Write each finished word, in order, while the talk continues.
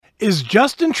Is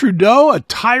Justin Trudeau a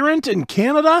tyrant in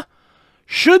Canada?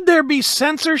 Should there be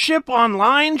censorship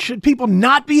online? Should people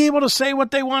not be able to say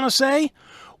what they want to say?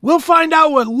 We'll find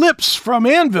out what Lips from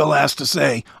Anvil has to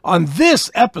say on this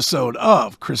episode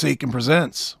of Chris Aiken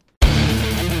Presents.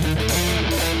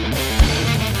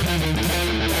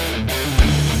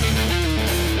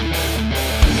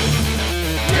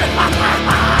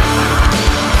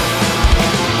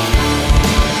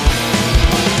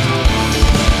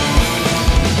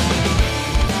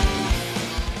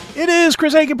 It is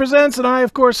Chris Aiken Presents, and I,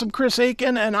 of course, am Chris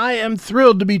Aiken, and I am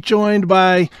thrilled to be joined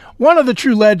by one of the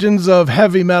true legends of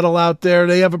heavy metal out there.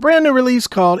 They have a brand new release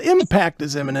called Impact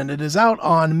is Imminent. It is out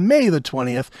on May the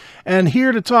 20th, and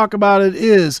here to talk about it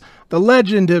is the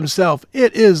legend himself.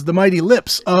 It is the mighty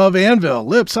Lips of Anvil.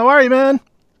 Lips, how are you, man?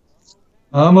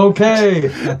 I'm okay.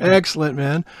 Excellent,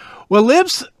 man. Well,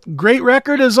 Lips, great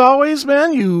record as always,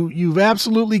 man. You've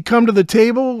absolutely come to the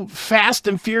table fast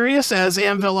and furious, as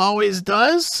Anvil always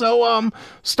does. So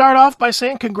start off by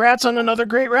saying congrats on another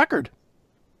great record.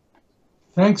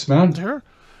 Thanks, man. Sure.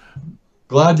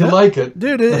 Glad you like it.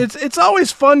 Dude, it's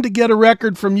always fun to get a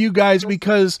record from you guys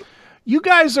because you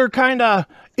guys are kind of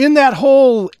in that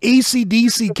whole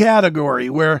AC/DC category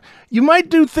where you might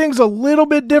do things a little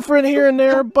bit different here and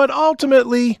there, but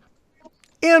ultimately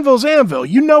Anvil's Anvil.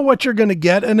 You know what you're going to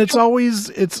get, and it's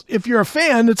if you're a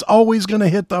fan, it's always going to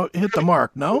hit the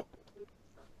mark. No?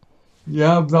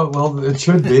 Yeah, well, it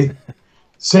should be.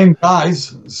 Same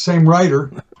guys, same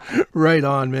writer. Right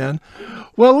on, man.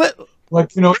 Well,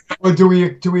 did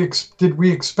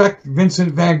we expect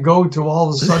Vincent Van Gogh to all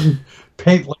of a sudden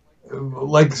paint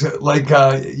like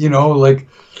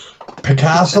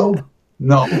Picasso?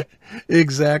 No.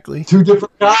 Exactly. Two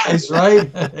different guys,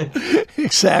 right?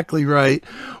 Exactly right.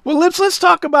 Well, let's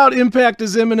talk about Impact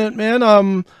is Imminent,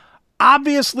 man.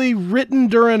 Obviously written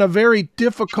during a very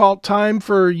difficult time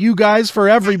for you guys, for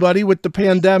everybody with the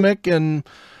pandemic, and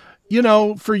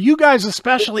for you guys,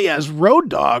 especially as road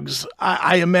dogs,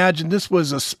 I imagine this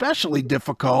was especially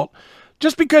difficult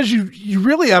just because you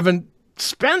really haven't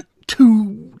spent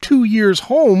two years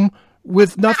home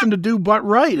with nothing to do but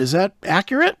write. Is that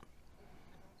accurate?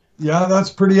 Yeah, that's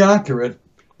pretty accurate.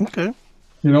 Okay.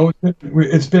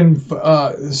 It's been,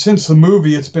 since the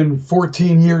movie, it's been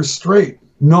 14 years straight,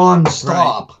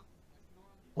 non-stop. Right.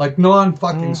 Like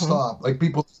non-fucking stop. Like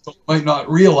people might not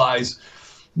realize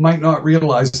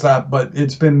that, but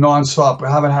it's been non-stop. We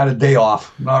haven't had a day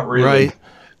off. Not really.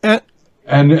 Right.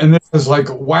 And this is like,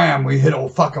 wham, we hit a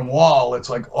fucking wall. It's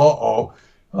like, uh-oh.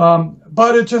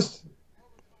 But it just,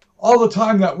 all the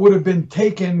time that would have been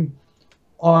taken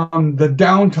on the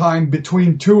downtime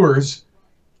between tours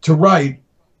to write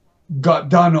got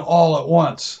done all at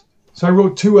once. So I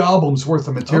wrote 2 albums worth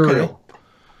of material.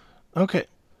 Okay.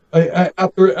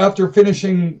 After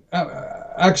finishing,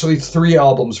 actually 3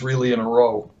 albums really in a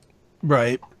row.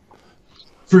 Right.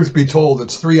 Truth be told,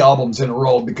 it's 3 albums in a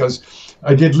row because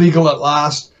I did Legal at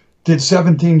Last, did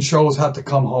 17 shows, had to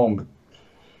come home.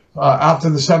 After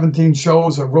the 17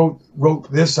 shows, I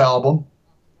wrote this album.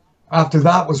 After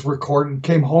that was recorded,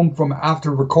 came home from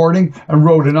after recording and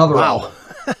wrote another album.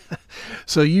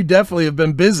 So you definitely have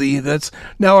been busy.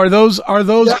 Are those?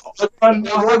 Yeah,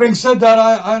 having said that,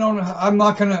 I'm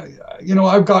not gonna.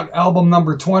 I've got album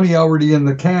number 20 already in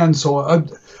the can, so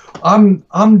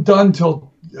I'm done till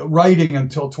writing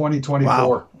until 2024.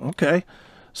 Wow. Okay.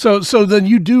 So then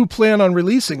you do plan on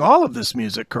releasing all of this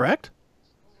music, correct?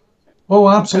 Oh,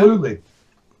 absolutely. Okay.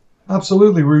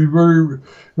 Absolutely,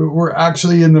 we're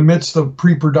actually in the midst of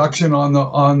pre-production on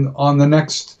the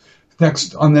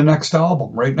next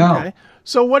album right now. Okay.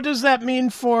 So what does that mean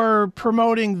for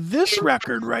promoting this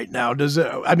record right now?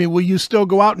 Will you still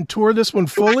go out and tour this one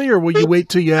fully, or will you wait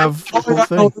till you have the whole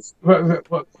thing?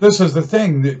 This is the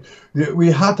thing. We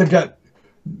had to get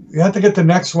the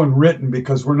next one written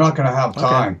because we're not going to have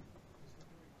time.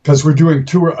 Because we're doing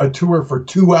a tour for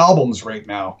 2 albums right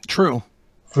now. True.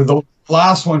 For the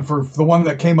last one, for the one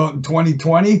that came out in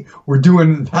 2020, we're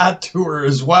doing that tour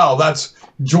as well. That's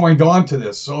joined on to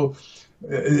this. So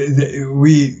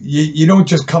you don't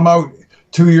just come out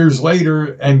 2 years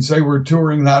later and say we're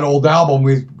touring that old album.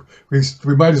 We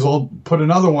might as well put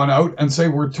another one out and say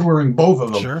we're touring both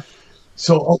of them. Sure.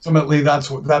 So ultimately, that's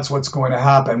what's going to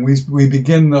happen. We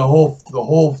begin the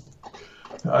whole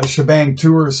shebang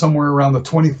tour somewhere around the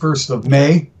 21st of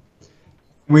May.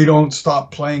 We don't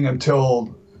stop playing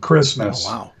until Christmas.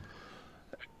 Oh, wow.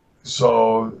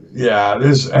 So yeah, it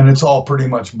is, and it's all pretty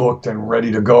much booked and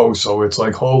ready to go. So it's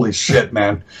like, holy shit,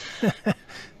 man.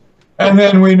 And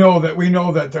then we know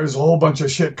that there's a whole bunch of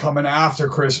shit coming after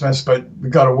Christmas, but we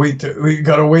gotta wait.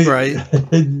 Right.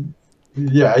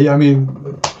 Yeah, I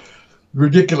mean,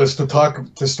 ridiculous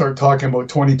to start talking about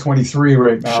 2023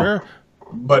 right now. Sure.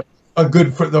 But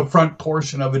the front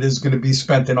portion of it is going to be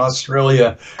spent in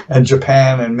Australia and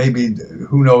Japan and maybe,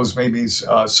 who knows, maybe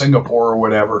Singapore or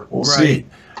whatever. We'll see.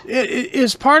 It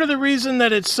is part of the reason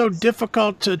that it's so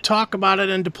difficult to talk about it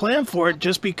and to plan for it,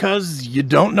 just because you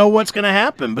don't know what's going to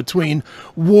happen between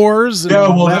wars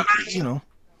and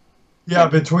Yeah,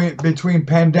 between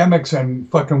pandemics and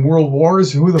fucking world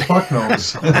wars, who the fuck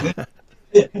knows?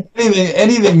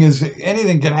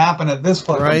 anything can happen at this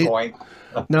fucking point.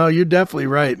 No, you're definitely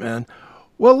right, man.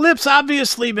 Well, Lips,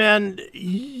 obviously, man,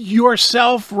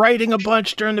 yourself writing a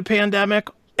bunch during the pandemic,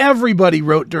 everybody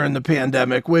wrote during the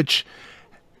pandemic, which...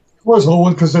 Of course,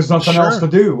 Owen, because there's nothing else to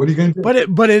do. What are you going to do?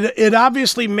 But it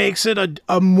obviously makes it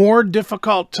a more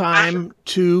difficult time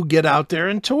to get out there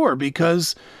and tour,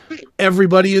 because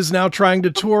everybody is now trying to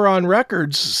tour on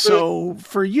records. So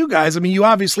for you guys, I mean, you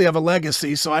obviously have a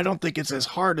legacy, so I don't think it's as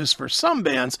hard as for some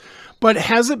bands. But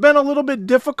has it been a little bit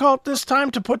difficult this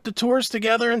time to put the tours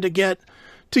together and to get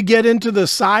into the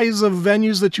size of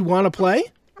venues that you want to play?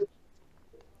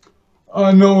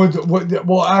 No.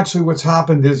 Well, actually, what's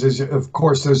happened is of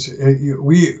course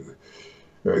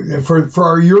for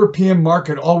our European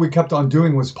market, all we kept on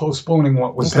doing was postponing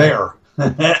what was there.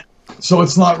 So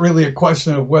it's not really a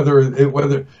question of whether and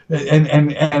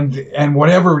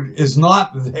whatever is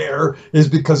not there is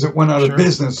because it went out of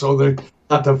business. So they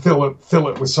had to fill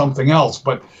it with something else.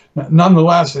 But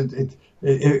nonetheless,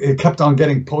 it kept on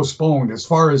getting postponed. As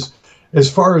far as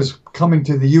coming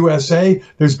to the USA,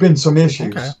 there's been some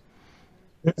issues. Okay.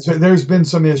 There's been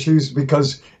some issues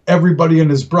because everybody and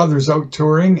his brother's out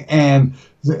touring, and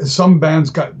some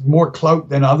bands got more clout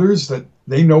than others, that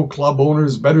they know club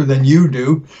owners better than you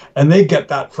do, and they get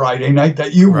that Friday night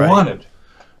that you wanted.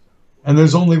 And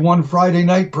there's only one Friday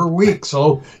night per week,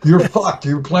 so you're fucked.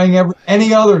 You're playing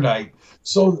any other night.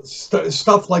 So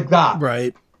stuff like that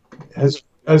has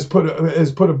put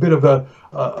a bit of a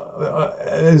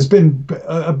has been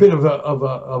a bit of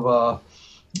a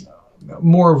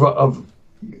more of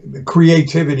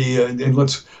creativity, and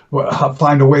let's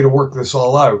find a way to work this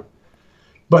all out.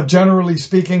 But generally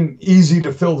speaking, easy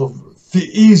to fill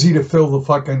the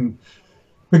fucking.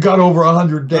 We got over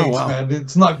 100 dates, man.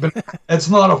 It's not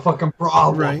a fucking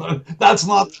problem. That's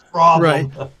not the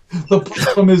problem. The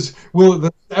problem is, will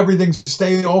everything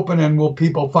stay open, and will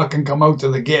people fucking come out to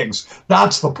the gigs?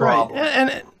 That's the problem.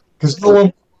 Because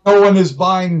no one is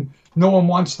buying. No one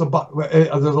wants to buy.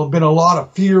 There's been a lot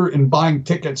of fear in buying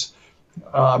tickets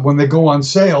when they go on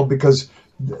sale, because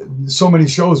so many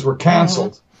shows were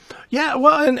canceled. Yeah,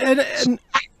 well, and a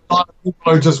lot of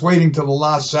people are just waiting till the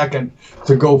last second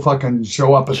to go fucking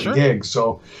show up at the gig.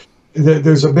 So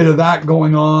there's a bit of that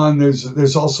going on.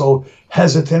 There's also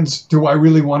hesitance. Do I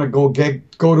really want to go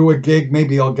to a gig?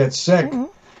 Maybe I'll get sick.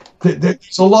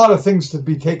 There's a lot of things to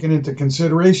be taken into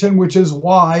consideration, which is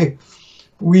why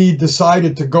we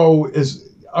decided to go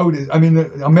out. I mean,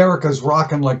 America's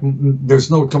rocking like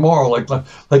there's no tomorrow.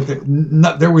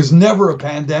 There was never a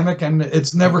pandemic, and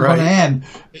it's never going to end.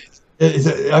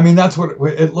 I mean, that's what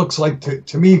it looks like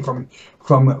to me from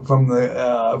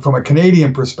a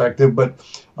Canadian perspective. But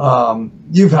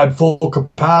you've had full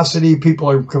capacity. People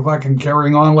are fucking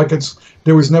carrying on like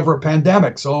there was never a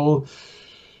pandemic. So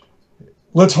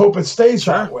let's hope it stays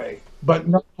that way. But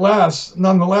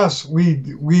nonetheless, we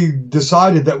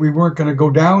decided that we weren't going to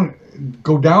go down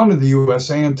to the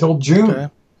USA until June,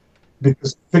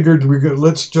 because we figured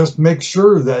let's just make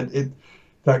sure that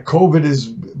COVID is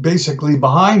basically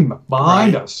behind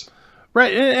us.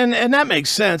 Right, and that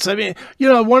makes sense. I mean,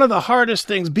 one of the hardest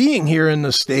things being here in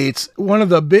the States, one of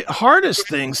the hardest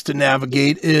things to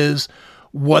navigate is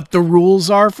what the rules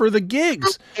are for the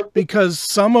gigs, because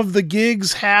some of the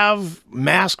gigs have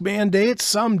mask mandates,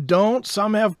 some don't,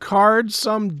 some have cards,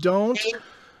 some don't.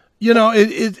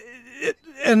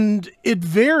 And it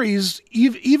varies,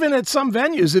 even at some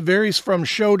venues, it varies from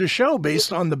show to show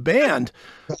based on the band.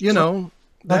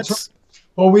 That's right.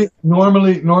 Well, we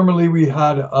normally we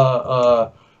had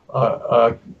a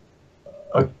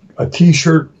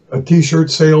t-shirt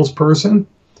salesperson,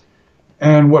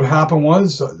 and what happened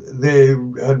was they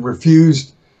had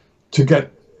refused to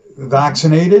get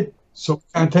vaccinated, so we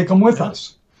can't take them with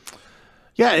us.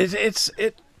 Yeah, it's.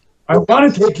 I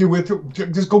want to take you with you.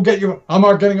 Just go get you. I'm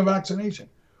not getting a vaccination.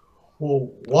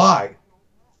 Well, why?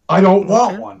 I don't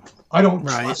want one. I don't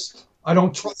trust. I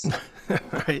don't trust.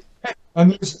 Right.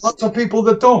 And there's lots of people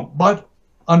that don't. But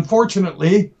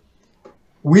unfortunately,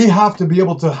 we have to be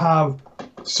able to have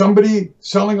somebody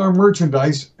selling our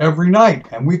merchandise every night.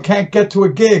 And we can't get to a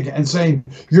gig and saying,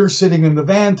 you're sitting in the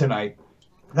van tonight.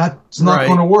 That's not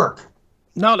going to work.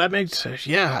 No, that makes sense.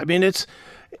 Yeah. I mean,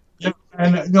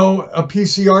 And no, a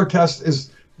PCR test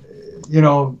is, you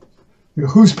know,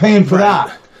 who's paying for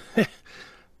Right. that?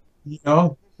 You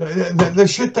know, the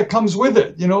shit that comes with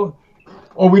it, you know,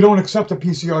 or we don't accept a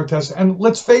PCR test. And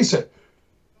let's face it,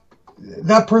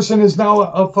 that person is now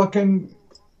a fucking,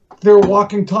 they're a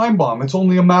walking time bomb. It's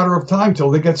only a matter of time till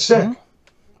they get sick. Mm-hmm.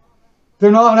 They're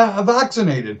not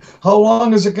vaccinated. How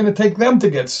long is it going to take them to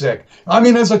get sick? I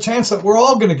mean, there's a chance that we're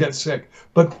all going to get sick,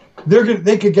 but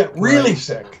they could get really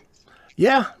sick.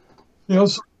 Yeah. You know,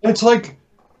 so it's like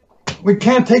we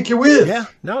can't take you with. Yeah.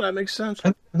 No, that makes sense.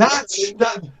 And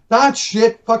that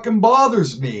shit fucking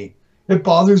bothers me. It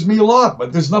bothers me a lot,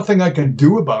 but there's nothing I can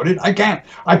do about it. I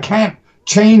can't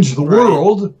change the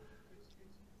world.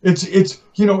 It's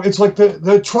you know, it's like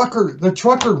the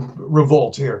trucker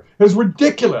revolt here. It's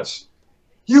ridiculous.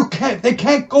 They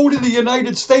can't go to the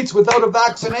United States without a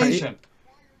vaccination. Right.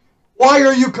 Why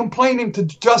are you complaining to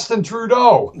Justin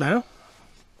Trudeau? No.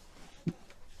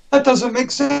 That doesn't make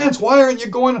sense. Why aren't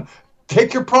you going,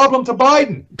 take your problem to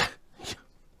Biden?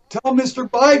 Tell Mr.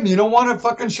 Biden you don't want to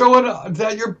fucking show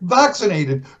that you're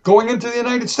vaccinated going into the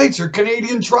United States. You're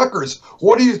Canadian truckers.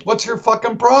 What's your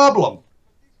fucking problem?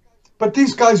 But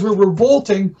these guys were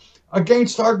revolting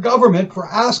against our government for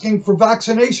asking for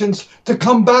vaccinations to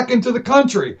come back into the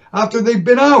country after they've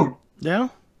been out. Yeah.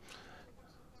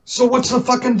 So what's the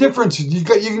fucking difference?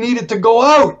 You need it to go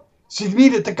out. So you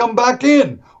need it to come back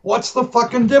in. What's the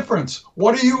fucking difference?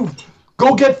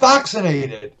 Go get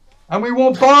vaccinated and we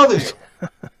won't bother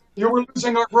you. We're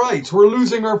losing our rights. We're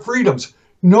losing our freedoms.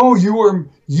 No, you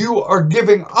are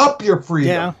giving up your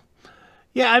freedom. Yeah.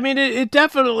 Yeah, I mean, it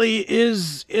definitely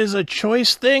is a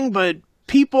choice thing, but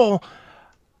people,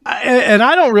 and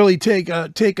I don't really take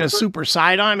a super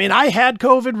side on. I mean, I had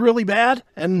COVID really bad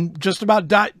and just about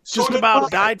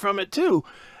died from it too.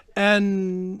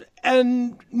 And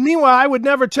meanwhile, I would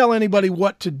never tell anybody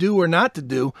what to do or not to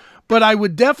do, but I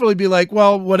would definitely be like,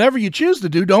 well, whatever you choose to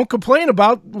do, don't complain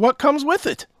about what comes with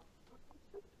it.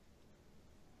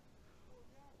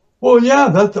 Well, yeah,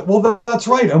 that's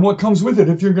right. And what comes with it?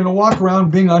 If you're going to walk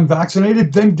around being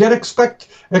unvaccinated, then expect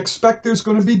there's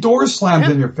going to be doors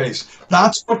slammed in your face.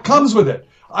 That's what comes with it.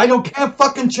 Can't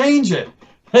fucking change it.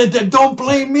 Don't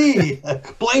blame me.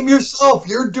 Blame yourself.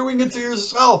 You're doing it to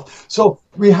yourself. So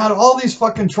we had all these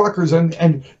fucking truckers, and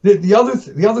the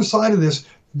other side of this,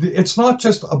 it's not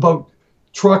just about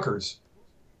truckers.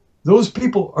 Those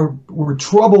people were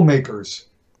troublemakers,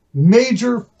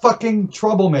 major fucking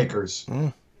troublemakers.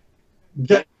 Mm.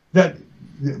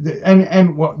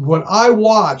 And what I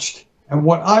watched and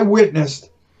what I witnessed,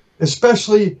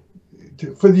 especially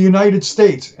for the United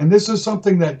States, and this is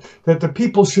something that the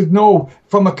people should know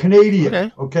from a Canadian,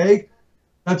 okay?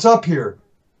 That's up here.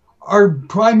 Our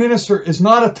Prime Minister is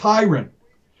not a tyrant.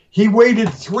 He waited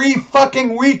 3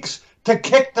 fucking weeks to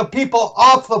kick the people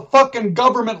off the fucking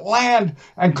government land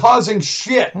and causing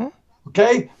shit.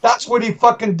 Okay, that's what he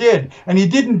fucking did, and he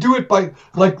didn't do it by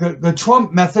like the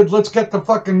Trump method. Let's get the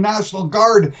fucking National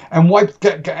Guard and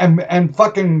and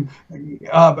fucking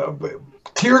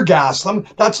tear gas them.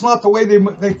 That's not the way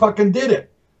they fucking did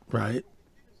it. Right.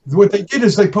 What they did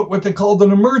is they put what they called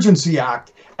an emergency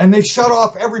act, and they shut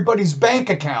off everybody's bank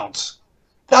accounts.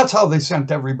 That's how they sent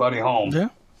everybody home. Yeah.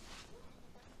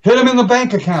 Hit them in the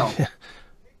bank account.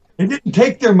 They didn't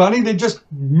take their money. They just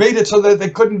made it so that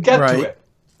they couldn't get to it.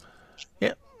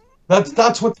 Yeah.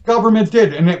 That's what the government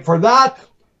did. And for that,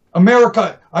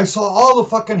 America, I saw all the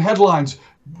fucking headlines.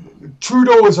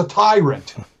 Trudeau is a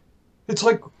tyrant. It's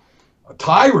like, a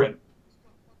tyrant?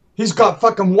 He's got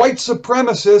fucking white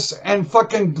supremacists and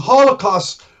fucking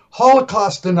Holocaust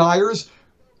deniers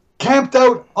camped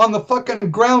out on the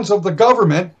fucking grounds of the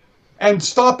government and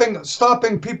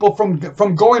stopping people from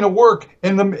going to work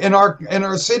in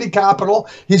our city capital.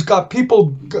 He's got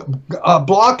people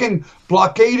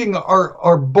blockading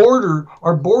our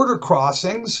border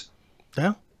crossings.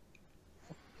 Yeah.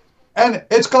 And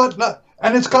it's got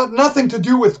nothing to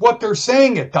do with what they're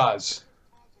saying it does.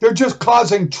 They're just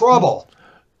causing trouble.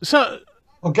 So,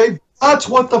 okay, that's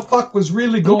what the fuck was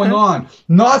really going on.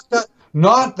 Not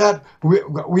that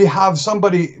we have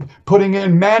somebody putting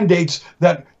in mandates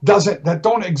that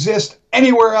don't exist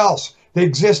anywhere else. They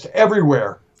exist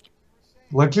everywhere.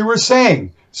 Like you were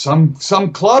saying, some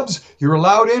clubs you're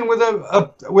allowed in with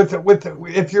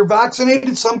if you're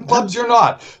vaccinated. Some clubs you're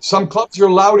not. Some clubs you're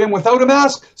allowed in without a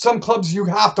mask. Some clubs you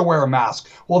have to wear a mask.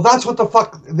 Well, that's what the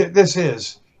fuck this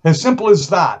is. As simple as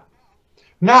that.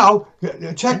 Now,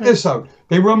 check this out.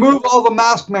 They remove all the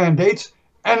mask mandates,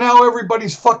 and now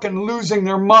everybody's fucking losing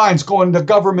their minds going, the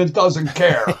government doesn't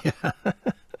care.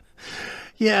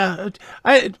 Yeah.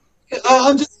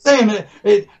 I'm just saying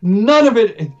none of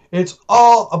it's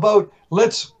all about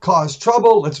let's cause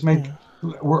trouble.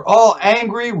 We're all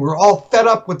angry. We're all fed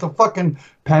up with the fucking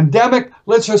pandemic.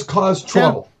 Let's just cause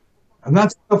trouble. Yeah. And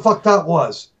that's what the fuck that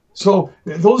was. So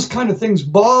those kind of things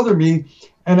bother me.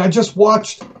 And I just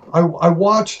watched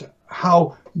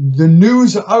how the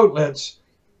news outlets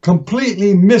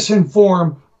completely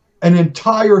misinform an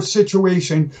entire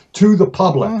situation to the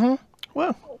public. Mm-hmm.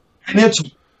 Well, and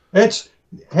it's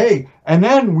hey, and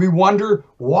then we wonder,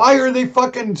 why are they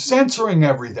fucking censoring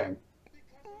everything?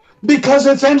 Because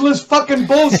it's endless fucking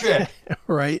bullshit.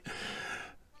 Right.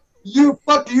 You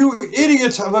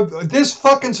idiots this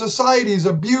fucking society's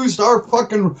abused our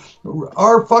fucking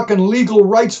legal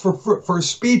rights for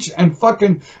speech and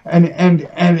fucking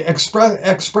and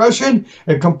expression,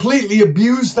 and completely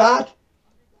abused that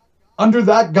under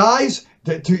that guise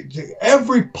to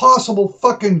every possible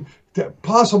fucking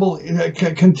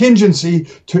contingency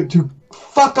to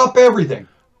fuck up everything.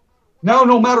 Now,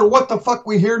 no matter what the fuck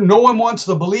we hear, no one wants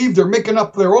to believe. They're making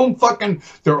up their own fucking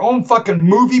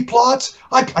movie plots.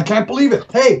 I can't believe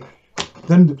it. Hey,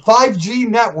 the 5G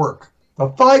network. The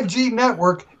 5G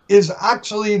network is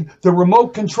actually the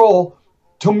remote control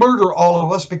to murder all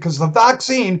of us because the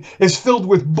vaccine is filled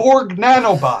with Borg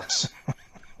nanobots.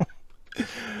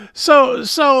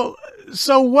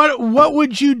 So what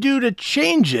would you do to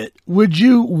change it? Would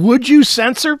you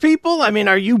censor people? I mean,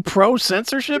 are you pro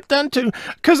censorship then too?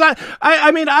 Because I get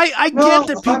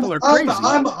that people are crazy.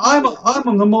 I'm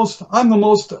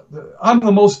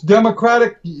the most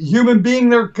democratic human being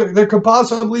there could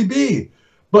possibly be.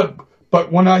 But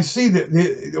when I see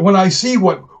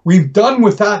what we've done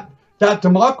with that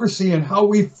democracy and how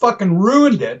we fucking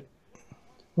ruined it,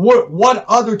 what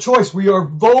other choice? We are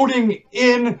voting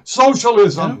in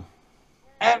socialism. Yeah.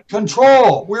 And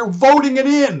control. We're voting it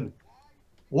in.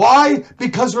 Why?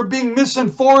 Because we're being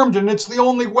misinformed and it's the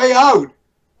only way out.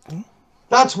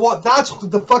 That's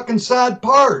the fucking sad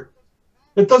part.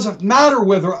 It doesn't matter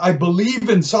whether I believe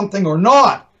in something or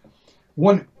not.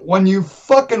 When you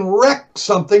fucking wreck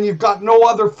something, you've got no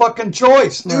other fucking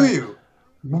choice, do you?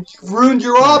 You've ruined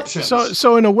your options.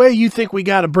 So in a way, you think we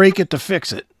got to break it to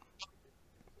fix it?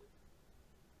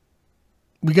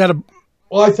 We got to...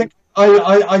 Well, I think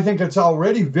it's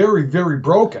already very, very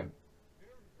broken.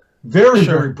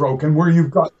 Very broken, where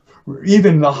you've got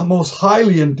even the most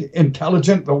highly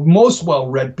intelligent, the most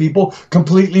well-read people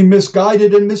completely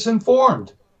misguided and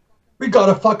misinformed. We got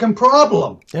a fucking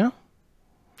problem. Yeah.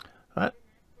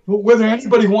 Whether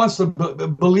anybody wants to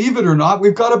believe it or not,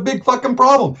 we've got a big fucking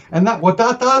problem. And what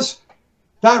that does,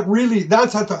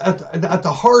 that's at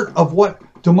the heart of what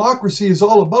democracy is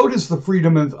all about, is the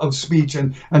freedom of speech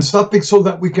and stuff, so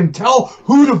that we can tell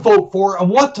who to vote for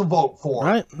and what to vote for.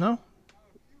 Right. No.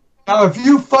 Now, if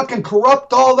you fucking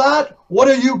corrupt all that, what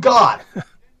have you got?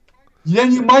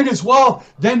 Then you might as well.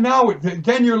 Then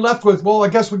you're left with, well, I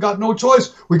guess we got no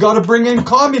choice. We got to bring in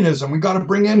communism. We got to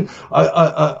bring in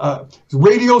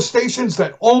radio stations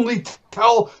that only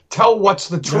tell what's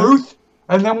the truth.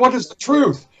 And then what is the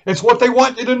truth? It's what they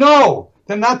want you to know.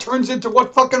 Then that turns into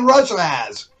what fucking Russia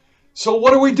has. So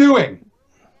what are we doing?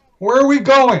 Where are we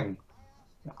going?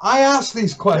 I ask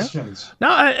these questions. No,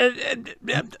 I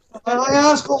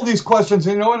ask all these questions,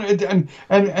 and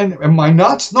am I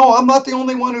nuts? No, I'm not the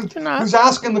only one who's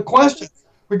asking the questions.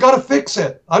 We got to fix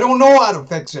it. I don't know how to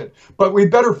fix it, but we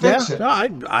better fix it. No,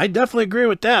 I definitely agree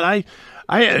with that. I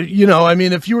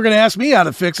mean, if you were going to ask me how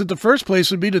to fix it, the first place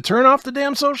would be to turn off the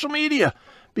damn social media.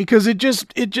 Because it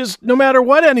just no matter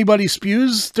what anybody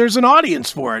spews, there's an audience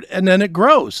for it, and then it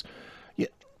grows. Yeah.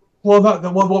 Well,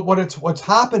 what's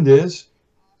happened is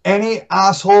any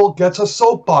asshole gets a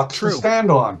soapbox to stand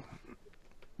on.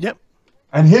 Yep.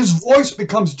 And his voice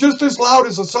becomes just as loud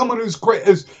as someone who's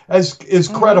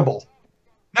credible.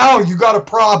 Now you got a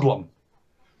problem.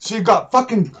 So you got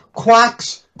fucking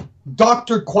quacks,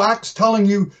 Dr. Quacks telling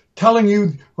you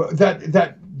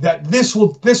that this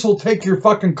will take your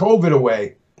fucking COVID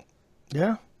away.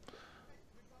 Yeah.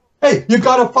 Hey, you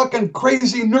got a fucking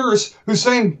crazy nurse who's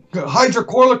saying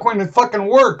hydrochloroquine fucking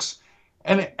works,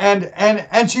 and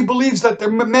she believes that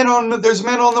there's men on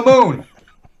the moon,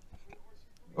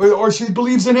 or she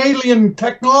believes in alien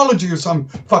technology or some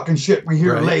fucking shit we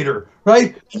hear later,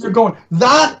 right? You're going,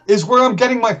 that is where I'm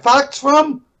getting my facts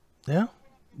from. Yeah.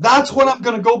 That's what I'm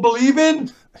gonna go believe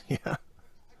in. Yeah.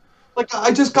 Like,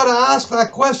 I just got to ask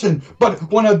that question.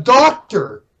 But when a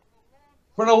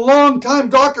long-time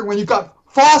doctor, when you've got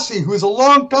Fossey, who's a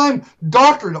long-time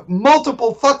doctor,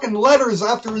 multiple fucking letters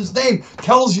after his name,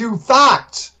 tells you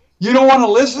facts, you don't want to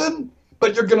listen?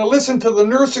 But you're going to listen to the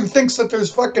nurse who thinks that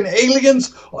there's fucking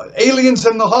aliens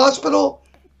in the hospital?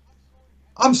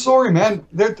 I'm sorry, man.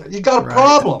 You got a Right.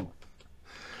 problem.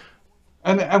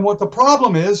 And what the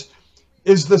problem is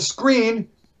the screen,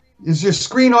 is your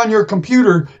screen on your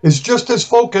computer is just as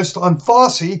focused on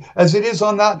Fosse as it is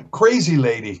on that crazy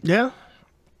lady. Yeah.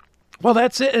 Well,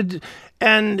 that's it.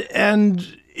 And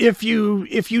if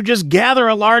you just gather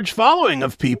a large following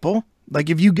of people, like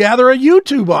if you gather a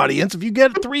YouTube audience, if you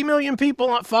get 3 million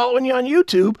people following you on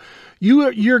YouTube,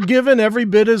 you're given every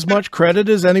bit as much credit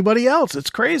as anybody else.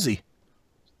 It's crazy.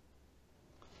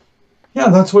 Yeah,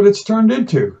 that's what it's turned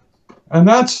into. And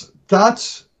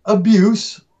that's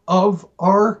abuse of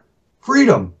our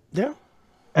freedom. Yeah.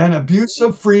 And abuse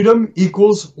of freedom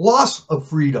equals loss of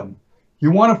freedom.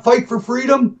 You want to fight for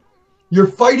freedom? You're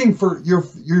fighting for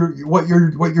what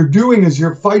you're doing is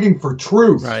you're fighting for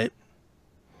truth. Right.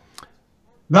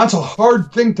 That's a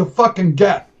hard thing to fucking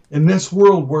get in this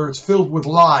world where it's filled with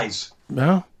lies.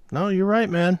 No, you're right,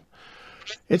 man.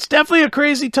 It's definitely a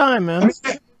crazy time, man.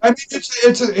 I mean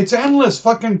it's endless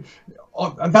fucking.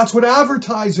 That's what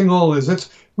advertising all is.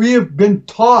 We have been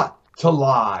taught to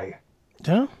lie.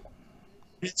 Yeah.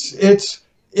 It's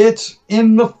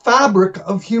in the fabric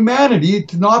of humanity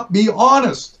to not be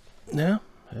honest. Yeah.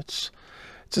 It's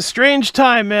a strange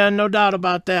time, man. No doubt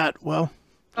about that. Well,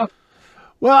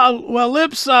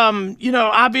 Lips,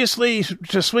 obviously,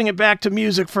 to swing it back to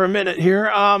music for a minute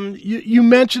here, you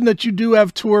mentioned that you do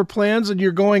have tour plans and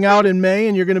you're going out in May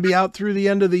and you're going to be out through the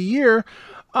end of the year.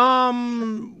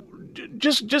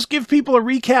 Just give people a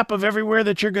recap of everywhere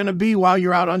that you're going to be while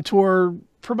you're out on tour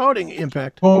promoting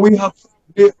Impact. Well, we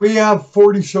have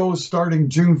 40 shows starting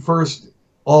June 1st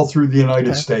all through the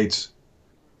United States.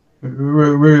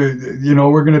 We're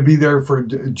going to be there for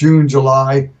June,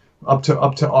 July, up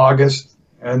to August.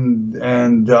 And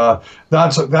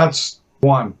that's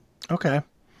one. Okay.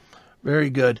 Very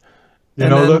good.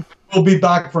 We'll be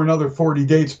back for another 40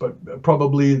 dates, but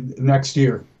probably next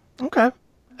year. Okay.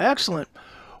 Excellent.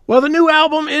 Well, the new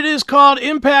album, it is called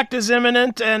Impact is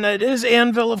Imminent, and it is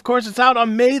Anvil, of course. It's out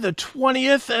on May the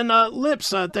 20th. And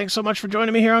Lips, thanks so much for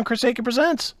joining me here on Chris Aiken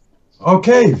Presents.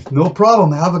 Okay, no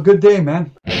problem. Have a good day,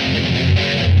 man.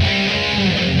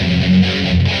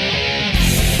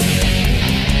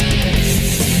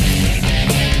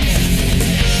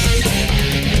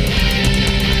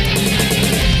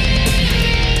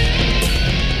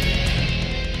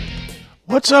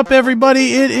 What's up,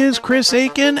 everybody? It is Chris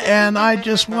Aiken, and I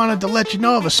just wanted to let you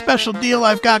know of a special deal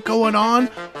I've got going on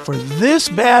for this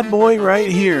bad boy right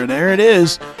here. There it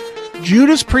is.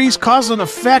 Judas Priest Cause and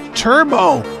Effect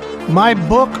Turbo. My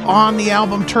book on the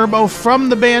album Turbo from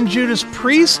the band Judas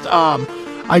Priest.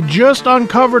 I just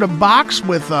uncovered a box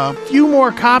with a few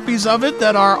more copies of it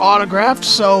that are autographed,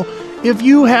 so if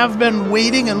you have been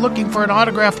waiting and looking for an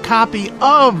autographed copy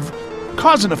of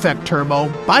Cause and Effect Turbo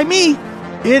by me,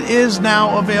 it is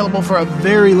now available for a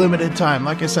very limited time.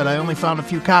 Like I said, I only found a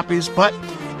few copies, but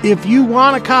if you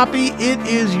want a copy, it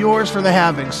is yours for the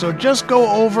having. So just go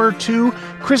over to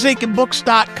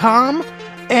chrisaikenbooks.com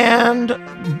and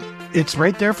it's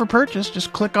right there for purchase.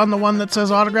 Just click on the one that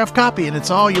says autographed copy and it's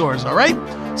all yours, all right?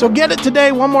 So get it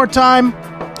today one more time.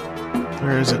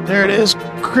 Where is it? There it is.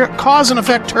 Cause and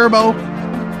Effect Turbo,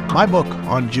 my book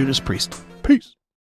on Judas Priest. Peace.